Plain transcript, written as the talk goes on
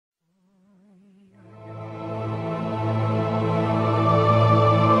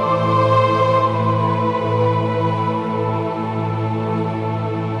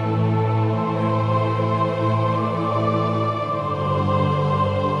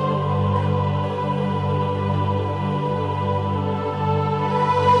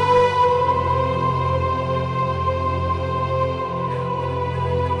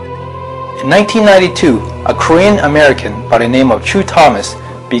1992, a Korean American by the name of Choo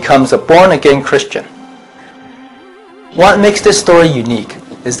becomes a born-again Christian. What makes this story unique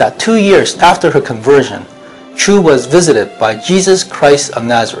is that 2 years after her conversion, Choo was visited by Jesus Christ of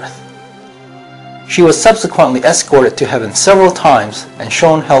Nazareth. She was subsequently escorted to heaven several times and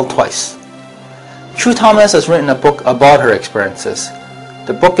shown hell twice. Choo has written a book about her experiences.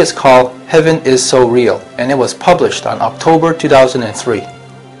 The book is called Heaven is So Real, and it was published on October 2003.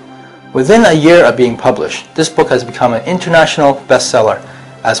 Within a year of being published, this book has become an international bestseller,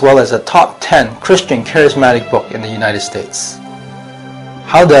 as well as a top 10 Christian charismatic book in the United States.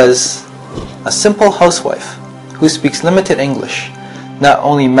 How does a simple housewife who speaks limited English not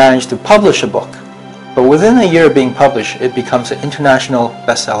only manage to publish a book, but within a year of being published, it becomes an international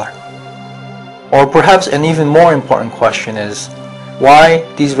bestseller? Or perhaps an even more important question is, why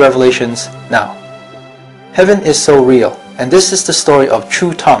these revelations now? Heaven is so real, and this is the story of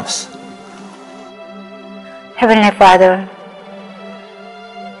Choo. Heavenly Father,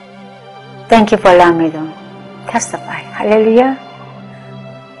 thank you for allowing me to testify. Hallelujah.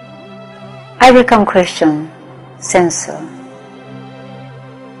 I became Christian since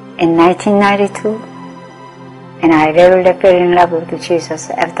in 1992, and I really fell in love with Jesus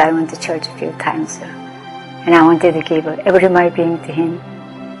after I went to church a few times, and I wanted to give every my being to Him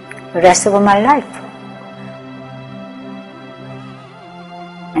the rest of my life.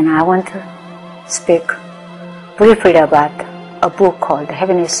 And I want to speak briefly about a book called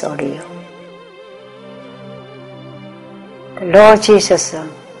Heaven is So Real. The Lord Jesus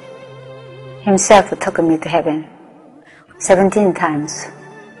Himself took me to heaven 17 times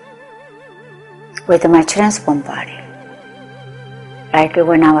with my transformed body, like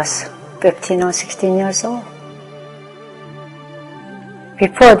when I was 15 or 16 years old.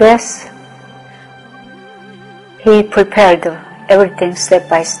 Before this, He prepared everything step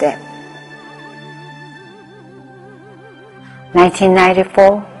by step.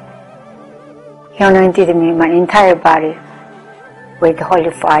 1994, He anointed me, my entire body, with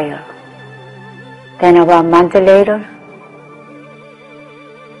holy fire. Then about a month later,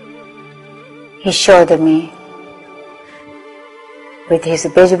 He showed me with His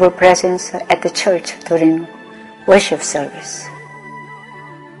visible presence at the church during worship service.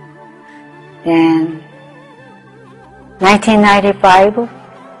 Then 1995,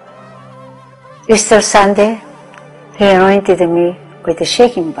 Easter Sunday, He anointed me with a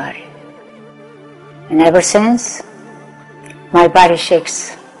shaking body. And ever since, my body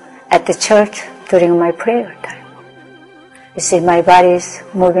shakes at the church during my prayer time. You see, my body is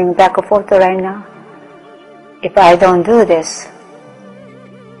moving back and forth right now. If I don't do this,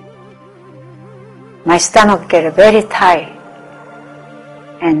 my stomach gets very tight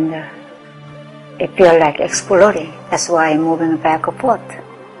and it feels like exploding. That's why I'm moving back and forth.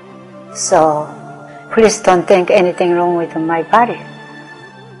 So please don't think anything wrong with my body.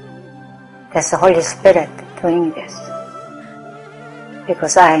 That's the Holy Spirit doing this.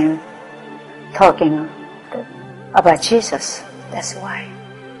 Because I am talking about Jesus, that's why.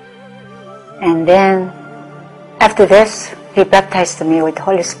 And then, after this, He baptized me with the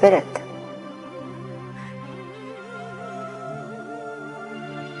Holy Spirit,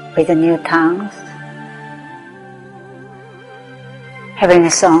 with the new tongues, heavenly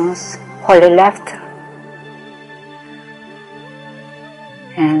songs, holy laughter.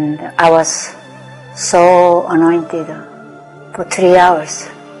 And I was so anointed for 3 hours,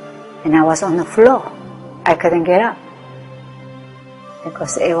 and I was on the floor. I couldn't get up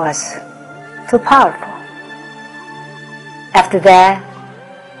because it was too powerful. After that,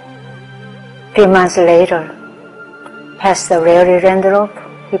 a few months later, Pastor Larry Renderoff,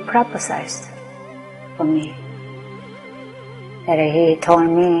 he prophesied for me. That he told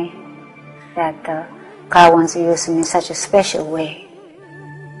me that God wants to use me in such a special way.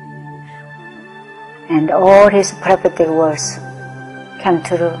 And all his prophetic words came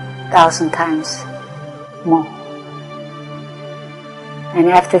true 1,000 times more. And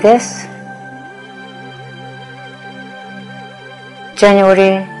after this,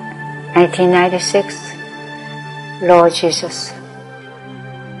 January 1996, Lord Jesus,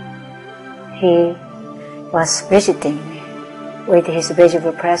 He was visiting me with His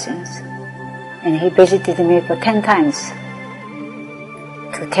visible presence, and He visited me for 10 times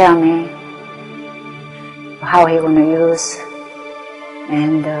to tell me how He want to use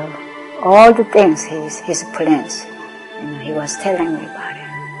and all the things, His plans, and He was telling me about it.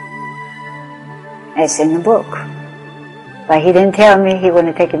 It's in the book, but He didn't tell me He want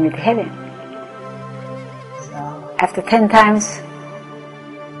to take me to heaven. So after 10 times,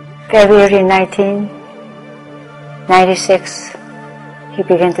 February 1996, He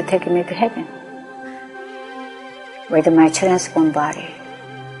began to take me to heaven with my transformed body,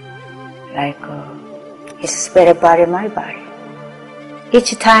 like his spirit body, my body.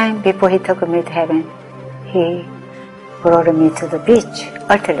 Each time before he took me to heaven, he brought me to the beach,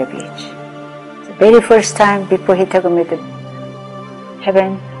 Ultra Beach. The very first time before he took me to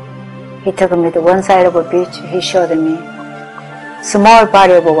heaven, he took me to one side of a beach. He showed me small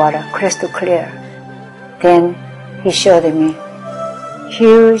body of water, crystal clear. Then he showed me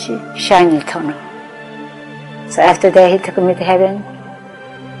huge shiny tunnel. So after that he took me to heaven.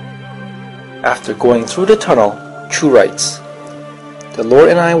 After going through the tunnel, Choo writes, "The Lord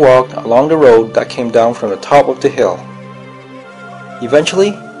and I walked along the road that came down from the top of the hill.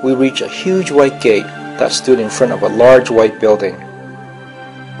 Eventually, we reached a huge white gate that stood in front of a large white building.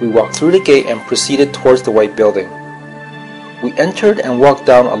 We walked through the gate and proceeded towards the white building. We entered and walked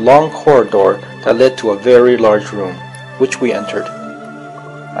down a long corridor that led to a very large room, which we entered.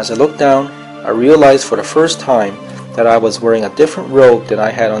 As I looked down, I realized for the first time that I was wearing a different robe than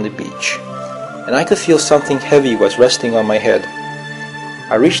I had on the beach, and I could feel something heavy was resting on my head.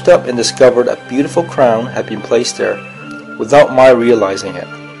 I reached up and discovered a beautiful crown had been placed there, without my realizing it.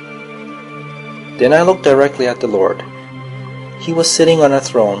 Then I looked directly at the Lord. He was sitting on a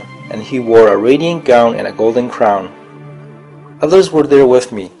throne, and he wore a radiant gown and a golden crown. Others were there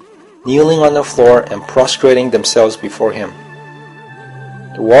with me, kneeling on the floor and prostrating themselves before him.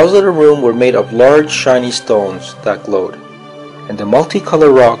 The walls of the room were made of large shiny stones that glowed, and the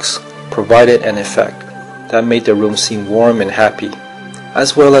multicolored rocks provided an effect that made the room seem warm and happy,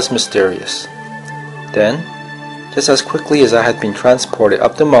 as well as mysterious. Then, just as quickly as I had been transported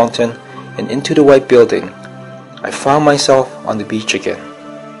up the mountain and into the white building, I found myself on the beach again."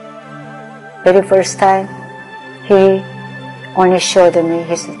 Very first time, he only showed me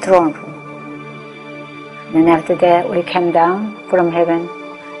his throne room. Then after that, we came down from heaven,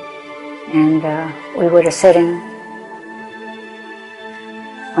 and we were sitting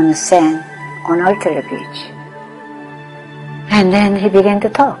on the sand on Ultra Beach. And then he began to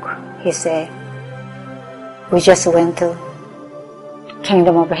talk. He said, "We just went to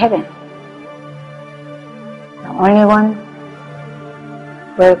Kingdom of Heaven. The only one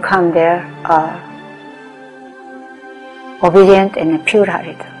will come there are obedient and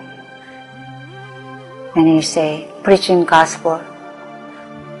pure-hearted." And he said, preaching gospel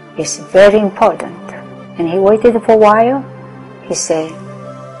is very important. And he waited for a while. He said,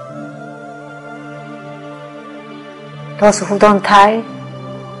 "Those who don't tithe,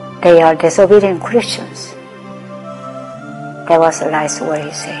 they are disobedient Christians." That was the last word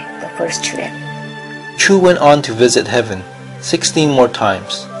he said, the first trip. Choo went on to visit heaven 16 more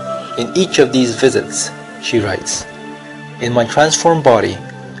times. In each of these visits, she writes, "In my transformed body,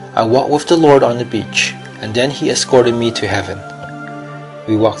 I walked with the Lord on the beach, and then he escorted me to heaven.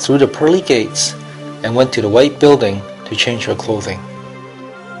 We walked through the pearly gates and went to the white building to change our clothing.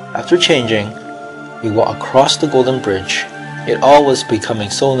 After changing, we walked across the golden bridge. It all was becoming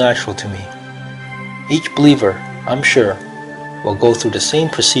so natural to me. Each believer, I'm sure, will go through the same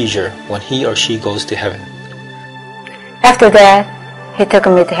procedure when he or she goes to heaven." After that, he took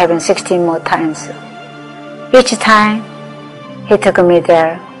me to heaven 16 more times. Each time he took me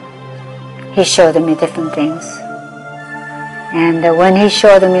there, he showed me different things. And when he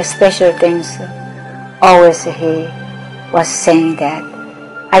showed me special things, always he was saying that,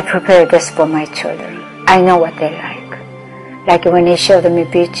 "I prepared this for my children. I know what they like." Like when he showed me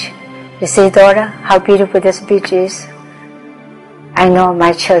beach, "You see, daughter, how beautiful this beach is? I know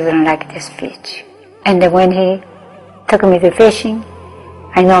my children like this beach." And then when he took me to fishing,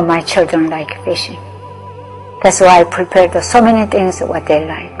 "I know my children like fishing. That's why I prepared so many things what they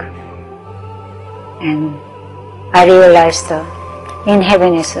like." And I realized in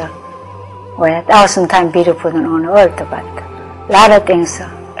heaven is 1,000 times beautiful than on earth, but a lot of things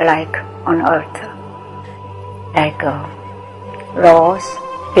like on earth, like roads,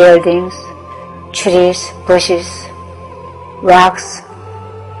 buildings, trees, bushes, rocks,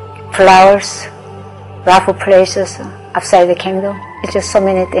 flowers, rough places outside the kingdom. It's just so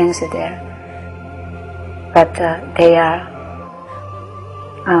many things there. But they are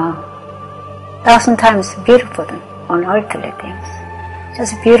 1,000 times beautiful than on earthly things.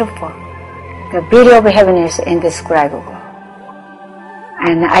 Just beautiful. The beauty of heaven is indescribable.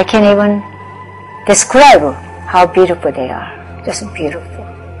 And I can't even describe how beautiful they are. Just beautiful.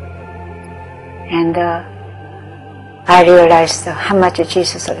 And I realized how much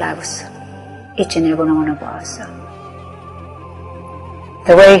Jesus loves each and every one of us.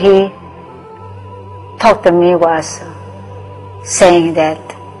 The way he talked to me was saying that,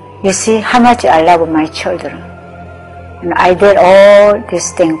 "You see how much I love my children. And I did all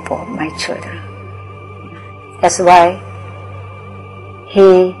these things for my children. That's why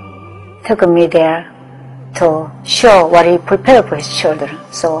He took me there to show what He prepared for His children.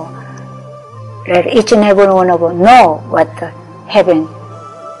 So let each and every one of us know what heaven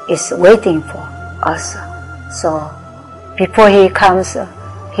is waiting for us. So before He comes,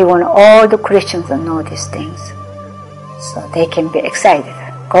 He wants all the Christians to know these things, so they can be excited,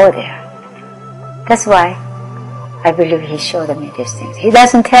 go there. That's why I believe He showed me these things. He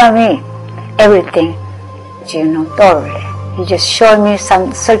doesn't tell me everything, thoroughly. He just showed me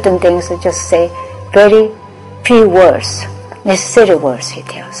some certain things, just say very few words, necessary words He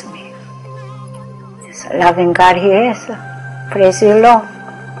tells me. Just a loving God He is. Praise you, Lord.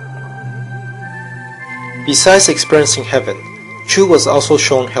 Besides experiencing heaven, Choo was also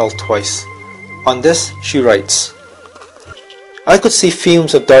shown hell twice. On this, she writes, I could see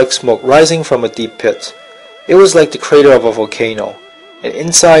fumes of dark smoke rising from a deep pit. It was like the crater of a volcano, and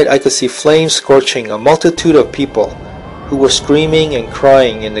inside I could see flames scorching a multitude of people who were screaming and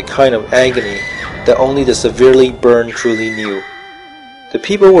crying in the kind of agony that only the severely burned truly knew. The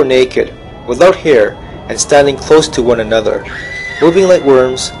people were naked, without hair, and standing close to one another, moving like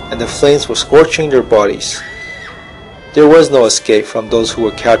worms, and the flames were scorching their bodies. There was no escape from those who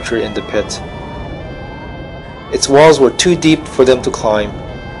were captured in the pit. Its walls were too deep for them to climb,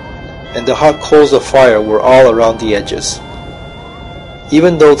 and the hot coals of fire were all around the edges.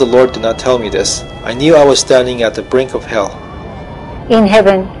 Even though the Lord did not tell me this, I knew I was standing at the brink of hell. In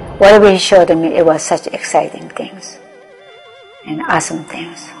heaven, whatever He showed me, it was such exciting things and awesome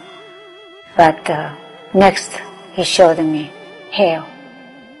things. But next, He showed me hell.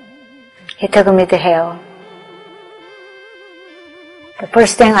 He took me to hell. The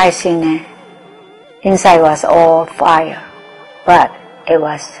first thing I seen, inside was all fire, but it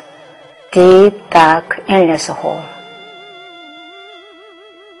was deep, dark, endless hole.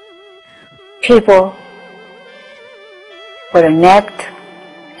 People were naked,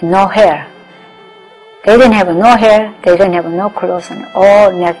 no hair. They didn't have no hair, they didn't have no clothes, and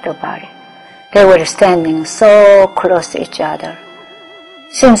all naked body. They were standing so close to each other.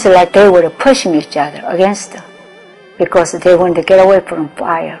 Seems like they were pushing each other against them, because they wanted to get away from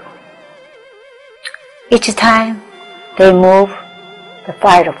fire. Each time they moved, the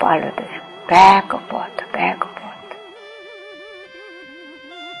fire followed them, back and forth, back and forth.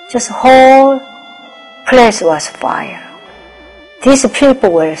 Just the whole place was fire. These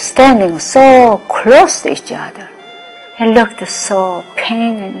people were standing so close to each other and looked so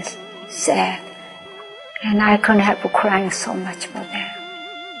pain and sad. And I couldn't help crying so much for them.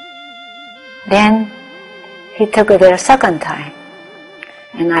 Then He took it there a second time,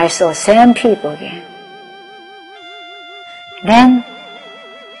 and I saw same people again. Then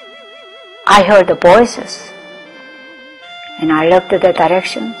I heard the voices, and I looked at the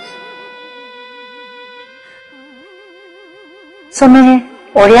directions. So many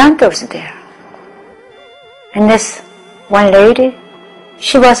Orientals there. And this one lady,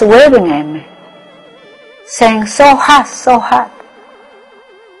 she was waving at me, saying, so hot, so hot.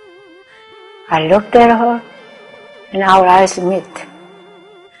 I looked at her, and our eyes meet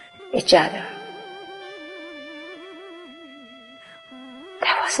each other.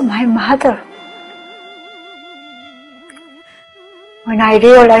 That was my mother. When I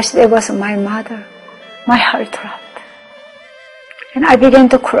realized it was my mother, my heart dropped. And I began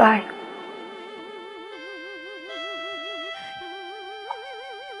to cry.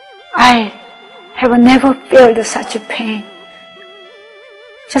 I have never felt such a pain.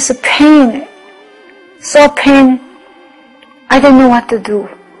 Just a pain. So pain, I didn't know what to do.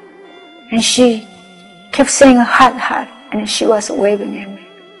 And she kept saying hot, hot, and she was waving at me.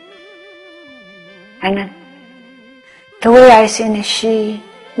 And the way I seen it, she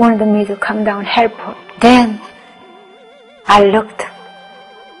wanted me to come down and help her. Then I looked.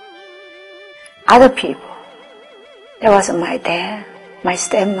 Other people. There was my dad, my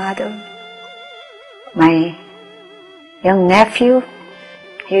stepmother, my young nephew.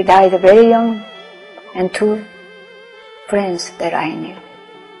 He died very young, and two friends that I knew.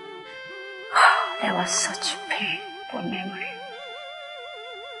 There was such painful memory.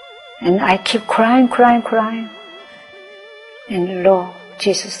 And I keep crying, crying, crying. And Lord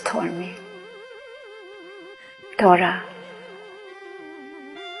Jesus told me, Dora,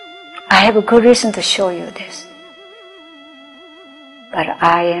 I have a good reason to show you this. But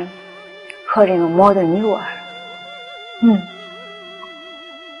I am hurting more than you are.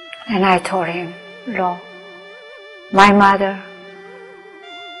 And I told him, Lord, my mother,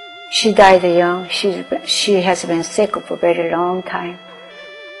 she died young. She has been sick for a very long time.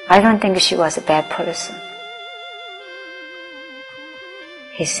 I don't think she was a bad person.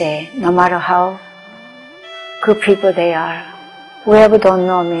 he said, no matter how good people they are, whoever don't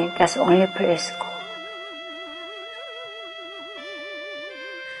know me, that's the only place to go.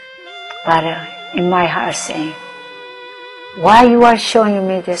 But in my heart saying, why you are showing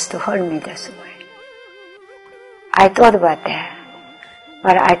me this to hurt me this way? I thought about that,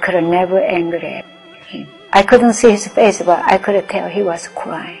 but I could never angry at him. I couldn't see his face, but I could tell he was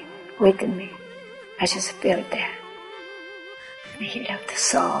crying with me. I just felt that. And he looked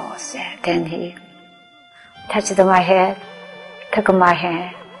so sad. Then he touched my head, took my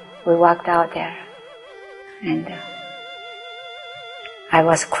hand. We walked out there. And I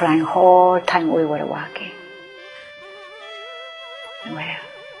was crying whole time we were walking. Well,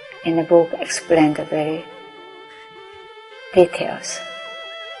 in the book explained the very details.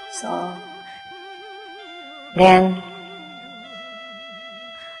 So then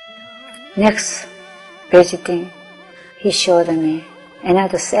next visiting, he showed me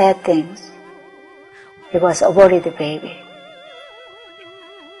another sad thing. It was aborted baby.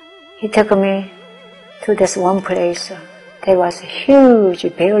 He took me to this one place. There was a huge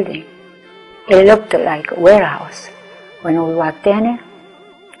building. It looked like a warehouse. When we walked in,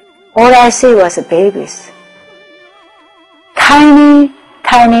 all I see was babies. Tiny,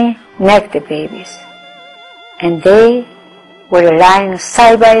 tiny necked babies. And they were lying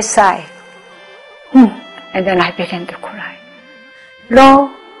side by side. And then I began to cry.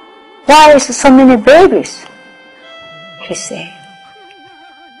 Lord, why is so many babies? He said,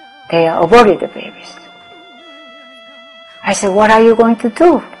 they are aborted babies. I said, what are you going to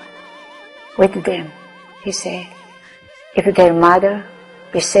do with them? He said, if their mother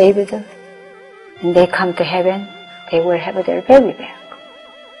be saved and they come to heaven, they will have their baby back.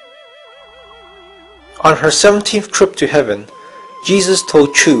 On her 17th trip to heaven, Jesus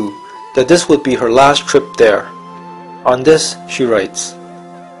told Choo that this would be her last trip there. On this, she writes,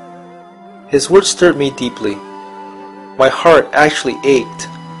 his words stirred me deeply. My heart actually ached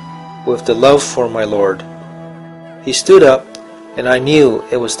with the love for my Lord. He stood up, and I knew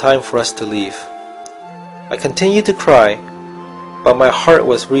it was time for us to leave. I continued to cry, but my heart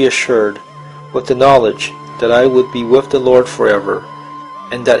was reassured with the knowledge that I would be with the Lord forever,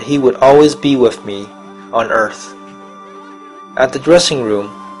 and that He would always be with me on earth. At the dressing room,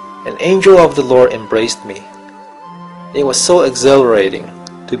 an angel of the Lord embraced me. It was so exhilarating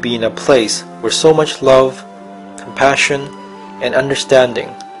to be in a place where so much love, compassion, and understanding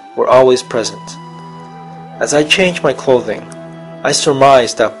were always present. As I changed my clothing, I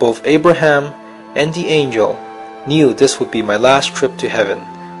surmised that both Abraham and the angel knew this would be my last trip to heaven.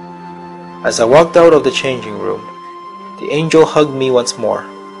 As I walked out of the changing room, the angel hugged me once more.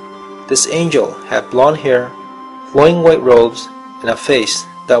 This angel had blonde hair, flowing white robes, and a face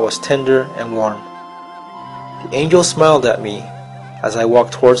that was tender and warm. The angel smiled at me as I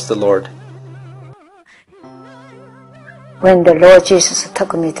walked towards the Lord. When the Lord Jesus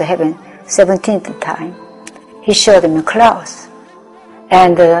took me to heaven 17th time, He showed me clouds.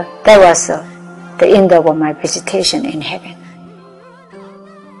 And that was the end of my visitation in heaven.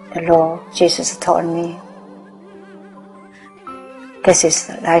 The Lord Jesus told me, this is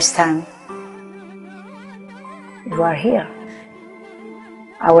the last time you are here.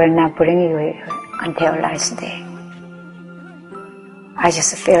 I will not bring you here until last day. I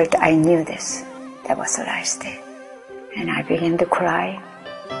just felt I knew this. That was the last day. And I began to cry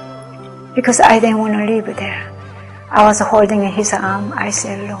because I didn't want to leave there. I was holding His arm. I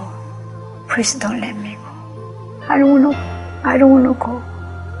said, Lord, please don't let me go. I don't want to go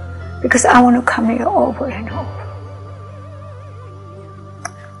because I want to come here over and over.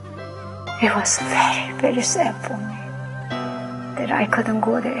 It was very, very sad for me that I couldn't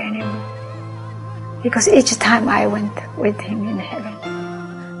go there anymore, because each time I went with Him in heaven,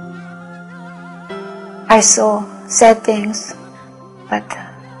 I saw sad things, but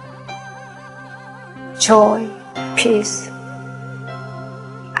joy, peace,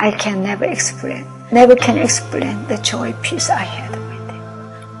 I can never explain the joy, peace I had with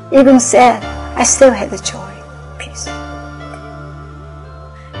Him. Even sad, I still had the joy, peace.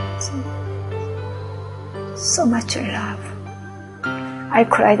 So much love. I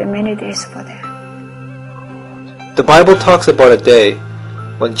cried many days for that. The Bible talks about a day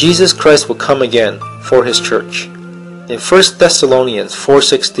when Jesus Christ will come again for His church. In 1 Thessalonians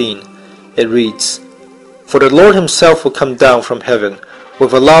 4:16, it reads, For the Lord Himself will come down from heaven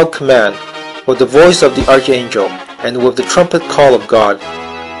with a loud command, with the voice of the archangel, and with the trumpet call of God,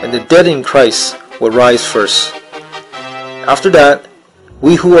 and the dead in Christ will rise first. After that,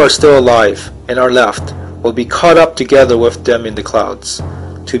 we who are still alive and are left will be caught up together with them in the clouds,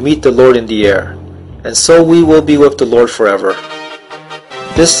 to meet the Lord in the air, and so we will be with the Lord forever.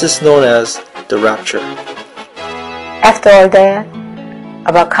 This is known as the rapture. After all that,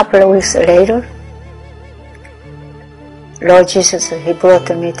 about a couple of weeks later, Lord Jesus, He brought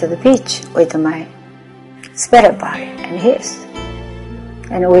me to the beach with my spirit body and His.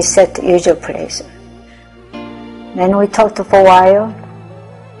 And we sat at the usual place. Then we talked for a while.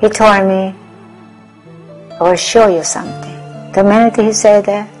 He told me, I will show you something. The minute He said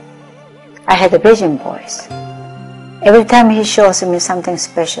that, I had a vision voice. Every time He shows me something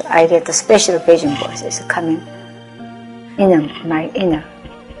special, I get a special vision voice. It's coming in my inner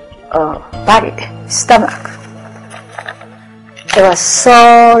body, stomach. It was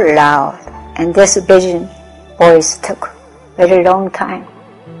so loud, and this vision voice took a very long time.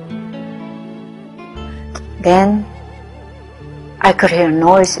 Then I could hear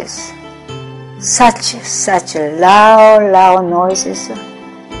noises, such loud noises.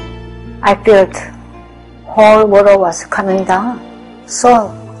 I felt whole world was coming down, so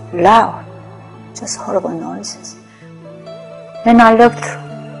loud, just horrible noises. Then I looked,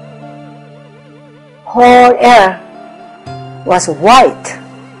 whole air was white.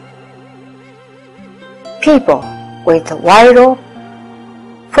 People with white robe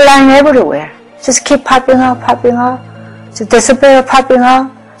flying everywhere, just keep popping up, just disappear, popping up,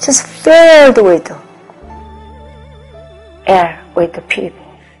 just filled with air with the people.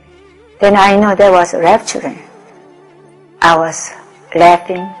 Then I know there was rapturing. I was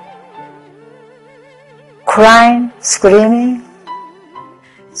laughing, crying, screaming,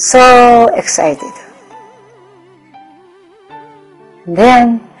 so excited.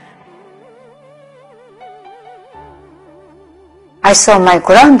 Then I saw my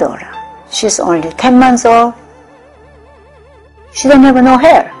granddaughter. She's only 10 months old. She didn't have no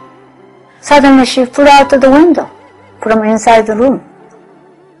hair. Suddenly she flew out of the window from inside the room.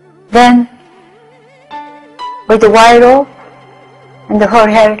 Then, with the white robe, and her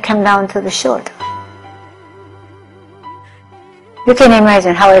hair came down to the shoulder. You can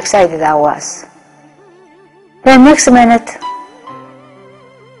imagine how excited I was. Then next minute,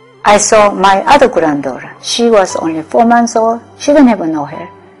 I saw my other granddaughter. She was only 4 months old. She didn't have no hair.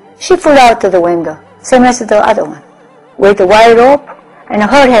 She flew out of the window, same as the other one, with the white robe, and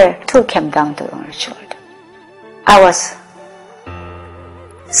her hair too came down to her shoulder. I was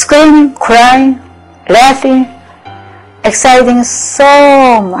screaming, crying, laughing, exciting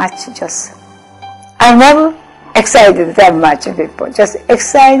so much. Just I never excited that much before. Just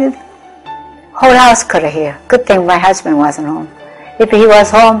excited. Whole house could hear. Good thing my husband wasn't home. If he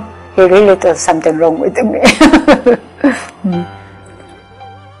was home, he really thought something wrong with me.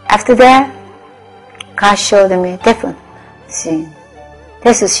 After that, God showed me different scene.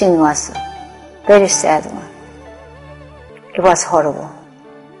 This scene was a very sad one. It was horrible.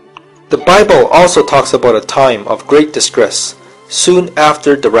 The Bible also talks about a time of great distress soon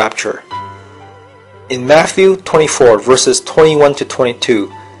after the rapture. In Matthew 24 verses 21 to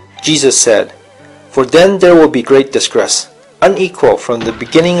 22, Jesus said, "For then there will be great distress, unequal from the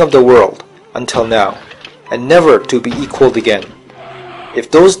beginning of the world until now, and never to be equaled again.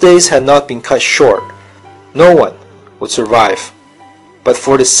 If those days had not been cut short, no one would survive. But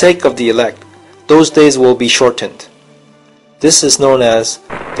for the sake of the elect, those days will be shortened." This is known as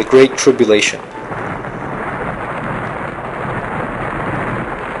the Great Tribulation.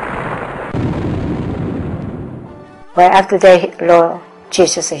 Well, after that, Lord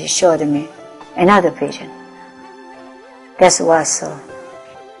Jesus, He showed me another vision. That was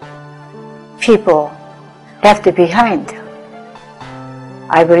people left behind.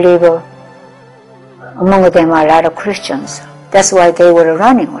 I believe among them are a lot of Christians. That's why they were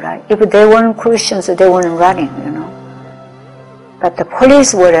running, right? If they weren't Christians, they weren't running, you know. But the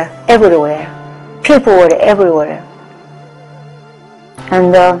police were everywhere. People were everywhere.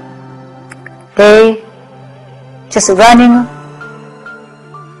 And they just running,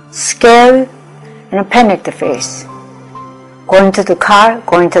 scared, and panicked face. Going to the car,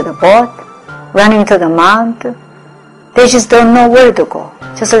 going to the boat, running to the mount. They just don't know where to go.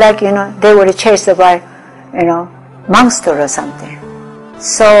 Just like, you know, they were chased by, you know, monster or something.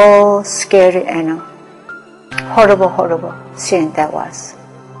 So scary and horrible scene that was.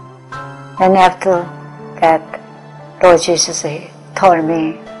 And after that, Lord Jesus, He told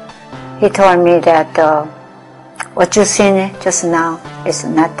me that what you seen just now is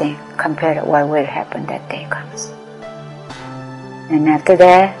nothing compared to what will happen that day comes. And after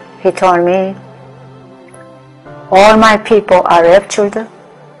that, He told me, all my people are raptured.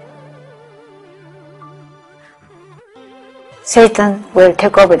 Satan will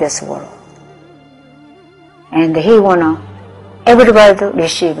take over this world. And he wanna everybody to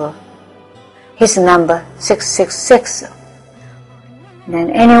receive his number 666. And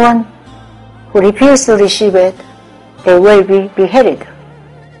then anyone who refuses to receive it, they will be beheaded.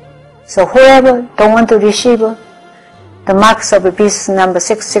 So whoever don't want to receive the marks of the beast number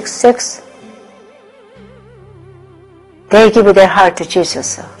 666, they give their heart to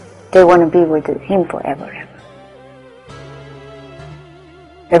Jesus. They want to be with Him forever.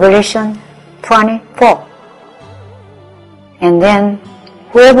 Revelation 24. And then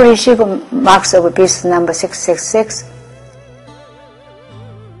whoever receives marks of the beast number 666,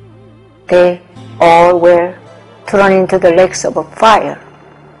 they all were thrown into the lakes of fire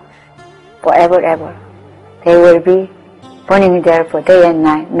forever ever. They will be burning there for day and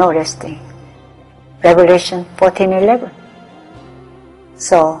night, no resting. Revelation 14:11.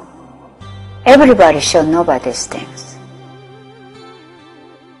 So everybody should know about these things.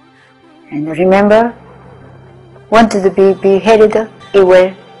 And remember, wanted to be beheaded, it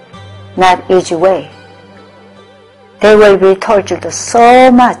will not easy way. They will be tortured so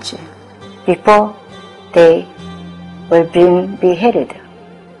much before they will be beheaded.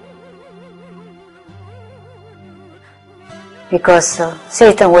 Because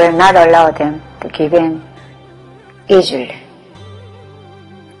Satan will not allow them to give in easily.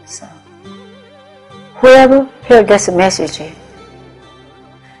 So, whoever hears this message,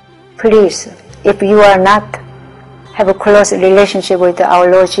 please, if you are not have a close relationship with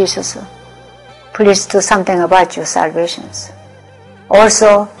our Lord Jesus, please do something about your salvations.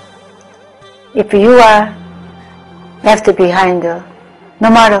 Also, if you are left behind, no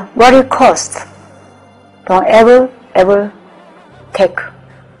matter what it costs, don't ever take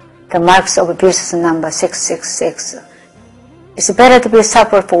the marks of beast number 666. It's better to be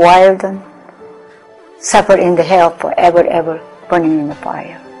suffered for a while than suffer in the hell forever, ever, burning in the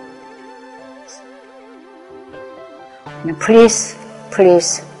fire. And please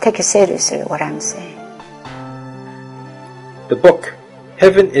take it seriously what I'm saying. The book,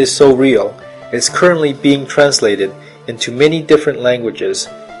 Heaven is So Real, is currently being translated into many different languages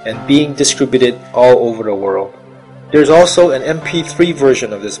and being distributed all over the world. There's also an MP3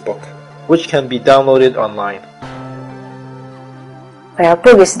 version of this book, which can be downloaded online. Our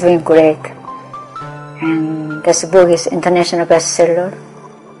book is doing great, and this book is international bestseller.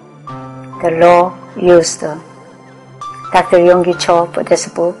 The Lord used Dr. Choo for this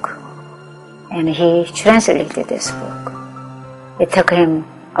book, and he translated this book. It took him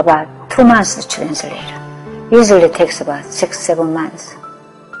about 2 months to translate. Usually it takes about 6-7 months.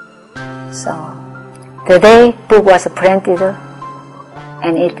 So the day book was printed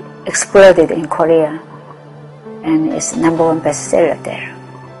and it exploded in Korea, and it's #1 bestseller there.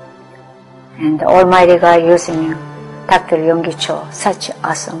 And the Almighty God using Dr. Choo such an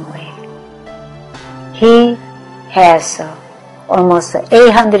awesome way. He has almost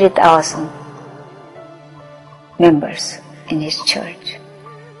 800,000 members in his church.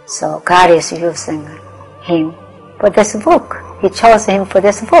 So God is using him for this book. He chose him for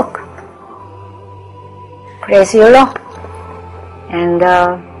this book. Praise you, Lord. And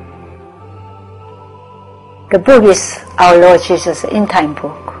the book is our Lord Jesus' end-time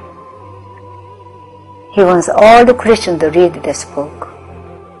book. He wants all the Christians to read this book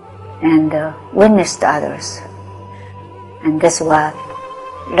and witness to others. And that's what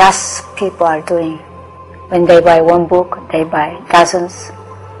lots of people are doing. When they buy one book, they buy dozens,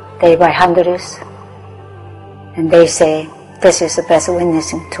 they buy hundreds, and they say, this is the best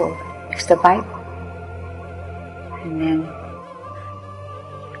witnessing tool. It's the Bible. And then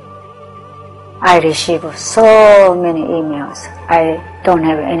I receive so many emails. I don't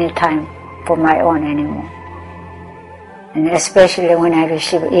have any time for my own anymore. And especially when I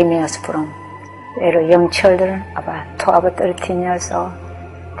receive emails from little young children, about 12 or 13 years old,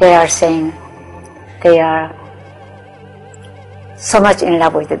 they are saying they are so much in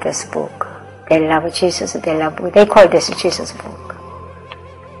love with this book. They love Jesus, they call this Jesus book.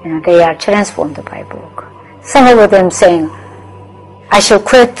 You know, they are transformed by book. Some of them saying, I should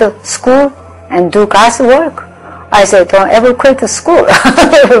quit the school and do God's work. I said, don't ever quit the school.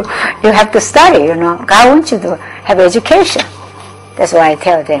 You have to study, you know. God wants you to have education. That's why I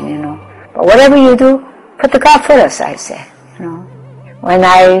tell them, you know. But whatever you do, put the God first, I say. You know. When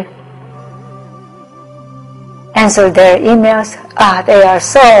I answer their emails, they are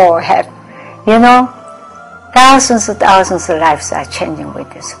so happy. You know, thousands of lives are changing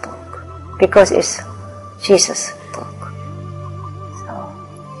with this book because it's Jesus' book. So,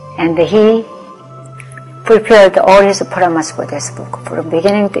 and he fulfilled all his promise for this book. From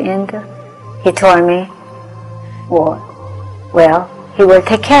beginning to end, he told me, well, he will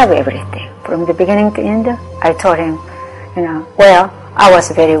take care of everything. From the beginning to end, I told him, you know, I was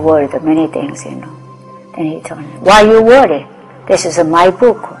very worried of many things, you know. And he told me, why are you worried? this is my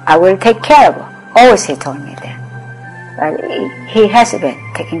book. I will take care of it. Always he told me that. But he has been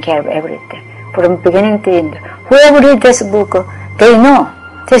taking care of everything. From beginning to end. Whoever read this book, they know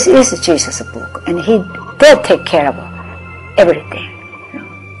this is Jesus' book. And he did take care of everything.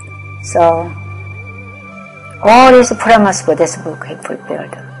 So, all his promise for this book he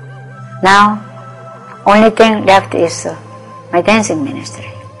fulfilled. Now, only thing left is my dancing ministry.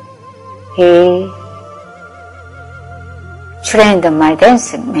 He trained my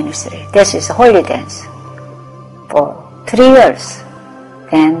dancing ministry. This is holy dance for 3 years.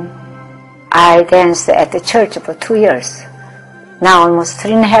 Then I danced at the church for 2 years. Now almost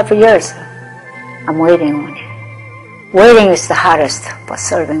 3.5 years I'm waiting on it. Waiting is the hardest for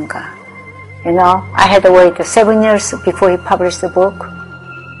serving God. You know, I had to wait 7 years before he published the book.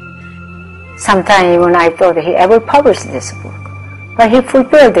 Sometimes even I thought he ever published this book. But he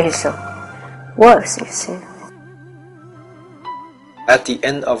fulfilled his words, you see. At the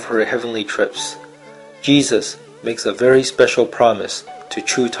end of her heavenly trips, Jesus makes a very special promise to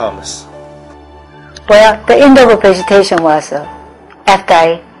Choo Thomas. Well, the end of the presentation was after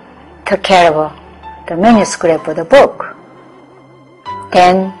I took care of the manuscript of the book.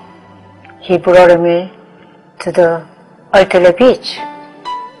 Then he brought me to the Altar Beach.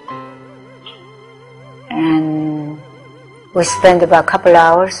 And we spent about a couple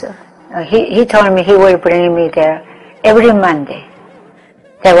hours. He told me he will bring me there every Monday.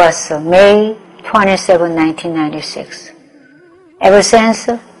 That was May 27, 1996. Ever since,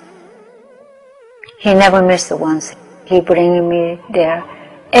 he never missed once. He bring me there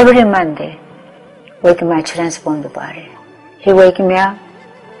every Monday with my transformed body. He wake me up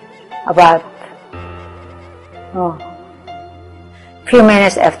about few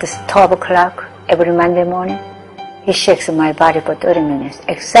minutes after 12 o'clock every Monday morning. He shakes my body for 30 minutes,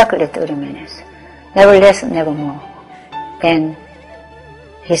 exactly 30 minutes. Never less, never more. Then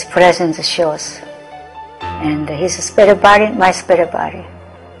his presence shows. And his spirit body, my spirit body.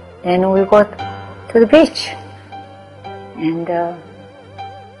 Then we go to the beach. And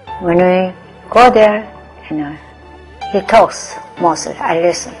when we go there, he talks mostly. I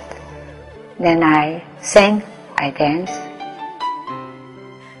listened. Then I sing, I dance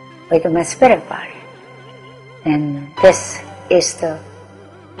with my spirit body. And this is the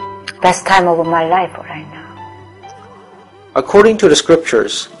best time of my life right now. According to the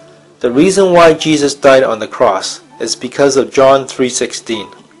scriptures, the reason why Jesus died on the cross is because of John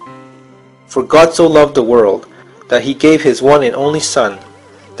 3:16. For God so loved the world that he gave his one and only Son,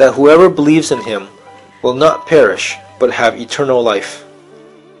 that whoever believes in him will not perish but have eternal life.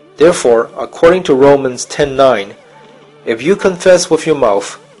 Therefore, according to Romans 10:9, if you confess with your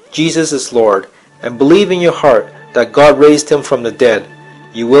mouth Jesus is Lord and believe in your heart that God raised him from the dead,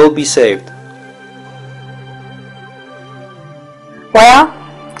 you will be saved. Well,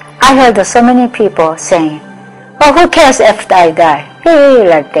 I heard so many people saying, "Oh, who cares after I die?" Hey,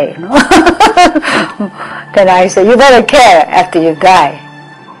 like that, you know. Then I said, "You better care after you die."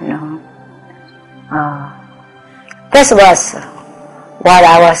 You know. This was what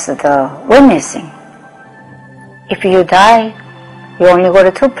I was witnessing. If you die, you only go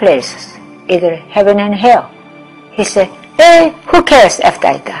to two places, either heaven and hell. He said, "Hey, who cares after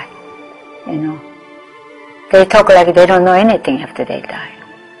I die?" You know. They talk like they don't know anything after they die.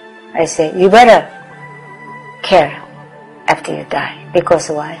 I say, you better care after you die. Because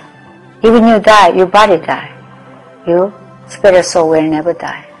why? Even you die, your body die. Your spirit soul will never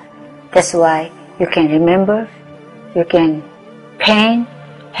die. That's why you can remember, you can pain,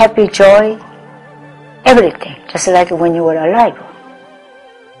 happy, joy, everything. Just like when you were alive.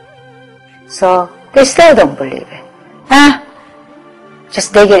 So they still don't believe it.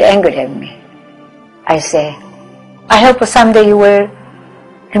 Just they get angry at me. I say, I hope someday you will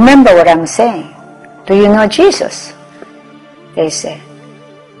remember what I'm saying. Do you know Jesus? They say,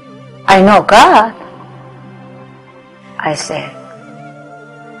 I know God. I say,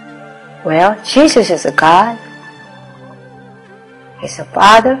 well, Jesus is a God. He's a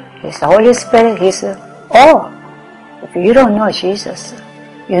Father. He's the Holy Spirit. He's all. If you don't know Jesus,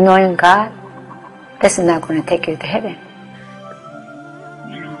 you knowing God, that's not going to take you to heaven.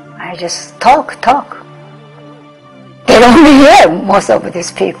 I just talk. They don't hear most of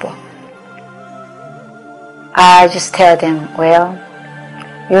these people. I just tell them, well,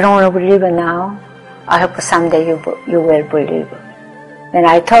 you don't want to believe it now. I hope someday you will believe it. Then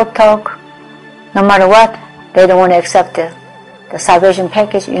I talk. No matter what, they don't want to accept the salvation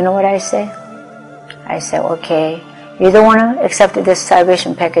package. You know what I say? I say, okay, you don't want to accept this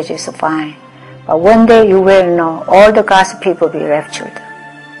salvation package, it's fine. But one day you will know all the God's people be raptured.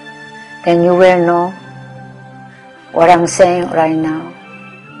 Then you will know what I'm saying right now.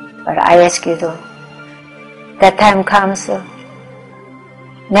 But I ask you to, that time comes,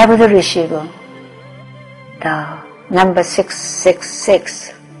 never to receive the number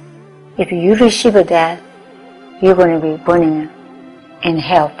 666. If you receive that, you're going to be burning in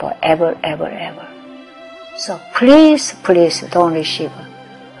hell forever, ever, ever. So please, please don't receive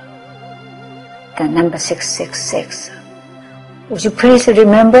the number 666. Would you please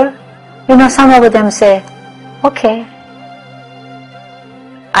remember? You know, some of them say, okay.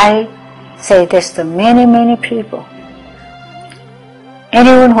 I say this to many, many people.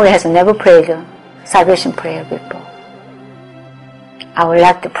 Anyone who has never prayed a salvation prayer before, I would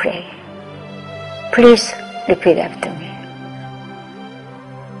like to pray. Please repeat after me.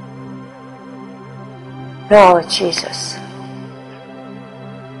 Lord Jesus,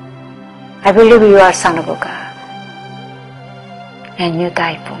 I believe you are Son of God, and you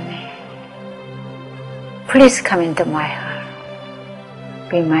died for me. Please come into my heart.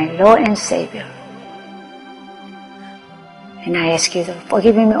 Be my Lord and Savior. And I ask you to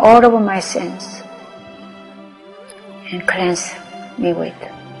forgive me all of my sins and cleanse me with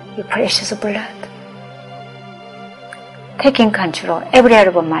your precious blood. Taking control every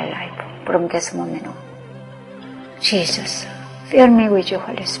area of my life from this moment on. Jesus, fill me with your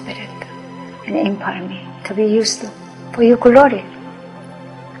Holy Spirit and empower me to be used for your glory.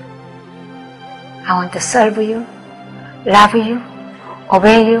 I want to serve you, love you,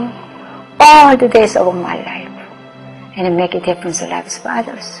 obey you all the days of my life and make a difference in the lives of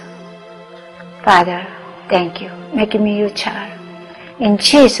others. Father, thank you, making me your child. In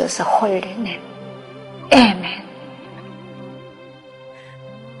Jesus' holy name, amen.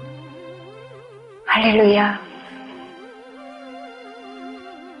 Hallelujah.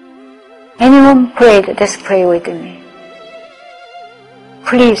 Anyone prayed this prayer with me?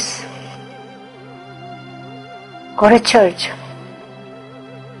 Please go to church.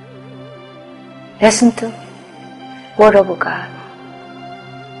 Listen to Word of God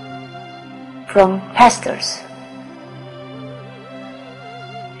from pastors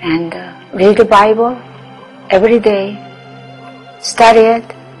and read the Bible every day, study it,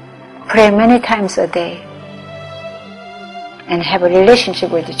 pray many times a day, and have a relationship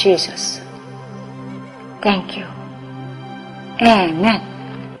with Jesus. Thank you. Amen.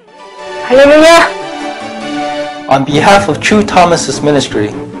 Hallelujah. On behalf of Choo Thomas's ministry,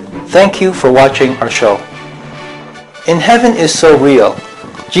 thank you for watching our show. In heaven is so real.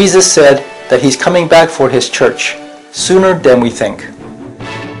 Jesus said that he's coming back for his church sooner than we think.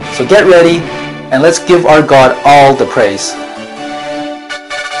 So get ready and let's give our God all the praise.